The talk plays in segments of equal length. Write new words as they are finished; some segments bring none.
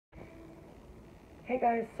Hey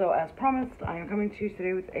guys, so as promised, I am coming to you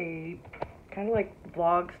today with a kind of like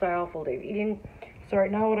vlog style full day of eating. So right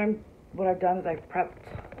now what I've done is I've prepped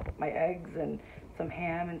my eggs and some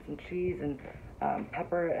ham and some cheese and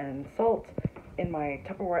pepper and salt in my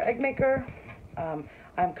Tupperware egg maker.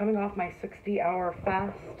 I'm coming off my 60-hour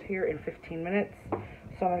fast here in 15 minutes.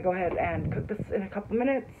 So I'm gonna go ahead and cook this in a couple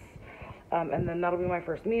minutes. And then that'll be my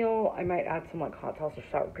first meal. I might add some like hot sauce or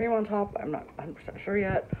sour cream on top. I'm not 100% sure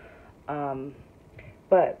yet.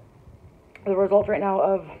 But the results right now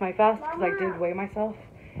of my fast, because I did weigh myself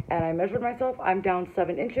and I measured myself, I'm down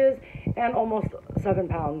 7 inches and almost 7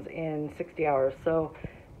 pounds in 60 hours. So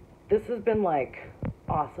this has been like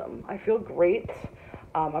awesome. I feel great.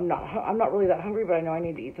 I'm not really that hungry, but I know I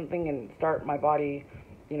need to eat something and start my body,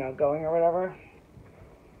 going or whatever.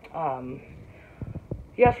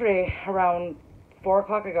 Yesterday around 4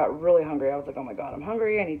 o'clock, I got really hungry. I was like, oh my God, I'm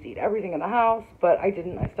hungry. I need to eat everything in the house, but I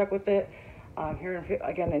didn't. I stuck with it. Here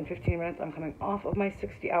in 15 minutes, I'm coming off of my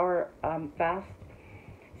 60-hour fast.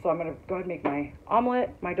 So I'm going to go ahead and make my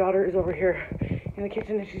omelet. My daughter is over here in the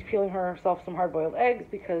kitchen and she's peeling herself some hard-boiled eggs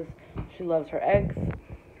because she loves her eggs.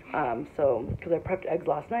 Because I prepped eggs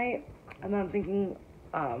last night. And then I'm thinking,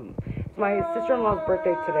 it's my sister-in-law's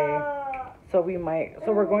birthday today. So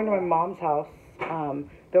we're going to my mom's house. Don't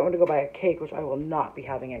want to go buy a cake, which I will not be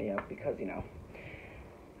having any of because,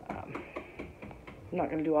 I'm not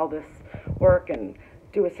going to do all this work and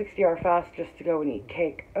do a 60-hour fast just to go and eat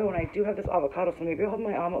cake. Oh, and I do have this avocado, so maybe I'll have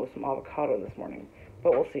my omelet with some avocado this morning.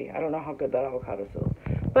 But we'll see. I don't know how good that avocado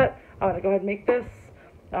is. But I'm going to go ahead and make this.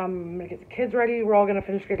 I'm going to get the kids ready. We're all going to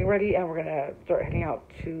finish getting ready, and we're going to start heading out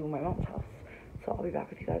to my mom's house. So I'll be back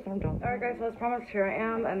with you guys when I'm done. Alright guys, so as promised, here I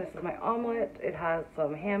am, and this is my omelet. It has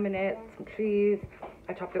some ham in it, some cheese.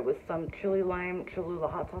 I topped it with some chili lime Cholula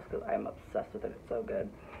hot sauce because I am obsessed with it. It's so good.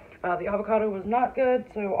 The avocado was not good,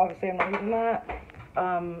 so obviously I'm not using that.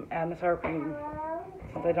 And the sour cream,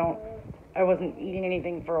 since I wasn't eating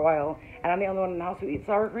anything for a while, and I'm the only one in the house who eats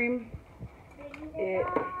sour cream, it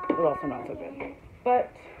was also not so good.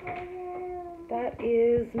 But that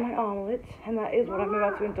is my omelet, and that is what I'm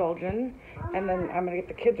about to indulge in. And then I'm going to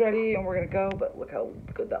get the kids ready, and we're going to go, but look how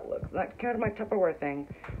good that looks. And that compared to my Tupperware thing,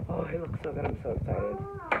 oh, it looks so good. I'm so excited.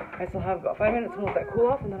 I still have about 5 minutes to let that cool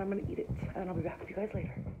off, and then I'm going to eat it. And I'll be back with you guys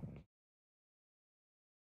later.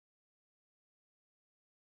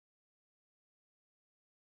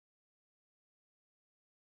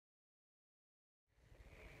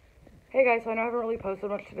 Hey guys, so I know I haven't really posted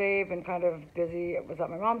much today. I've been kind of busy. I was at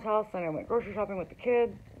my mom's house, and I went grocery shopping with the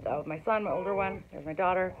kids, with my son, my older one. There's my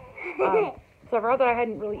daughter. So I forgot that I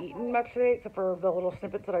hadn't really eaten much today, except for the little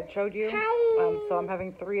snippets that I showed you. So I'm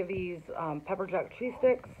having 3 of these pepper jack cheese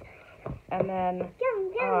sticks, and then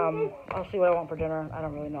I'll see what I want for dinner. I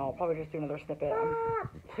don't really know. I'll probably just do another snippet. I'm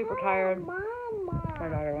super tired. My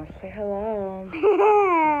daughter wants to say hello.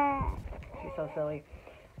 She's so silly.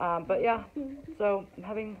 But yeah, so I'm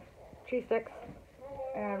having cheese sticks,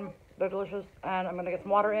 and they're delicious, and I'm gonna get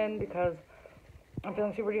some water in because I'm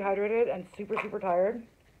feeling super dehydrated and super tired.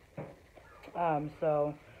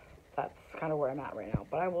 So that's kind of where I'm at right now,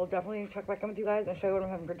 but I will definitely check back in with you guys and show you what I'm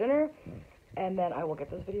having for dinner, and then I will get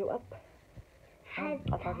this video up.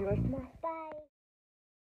 I'll talk to you guys tomorrow. Bye.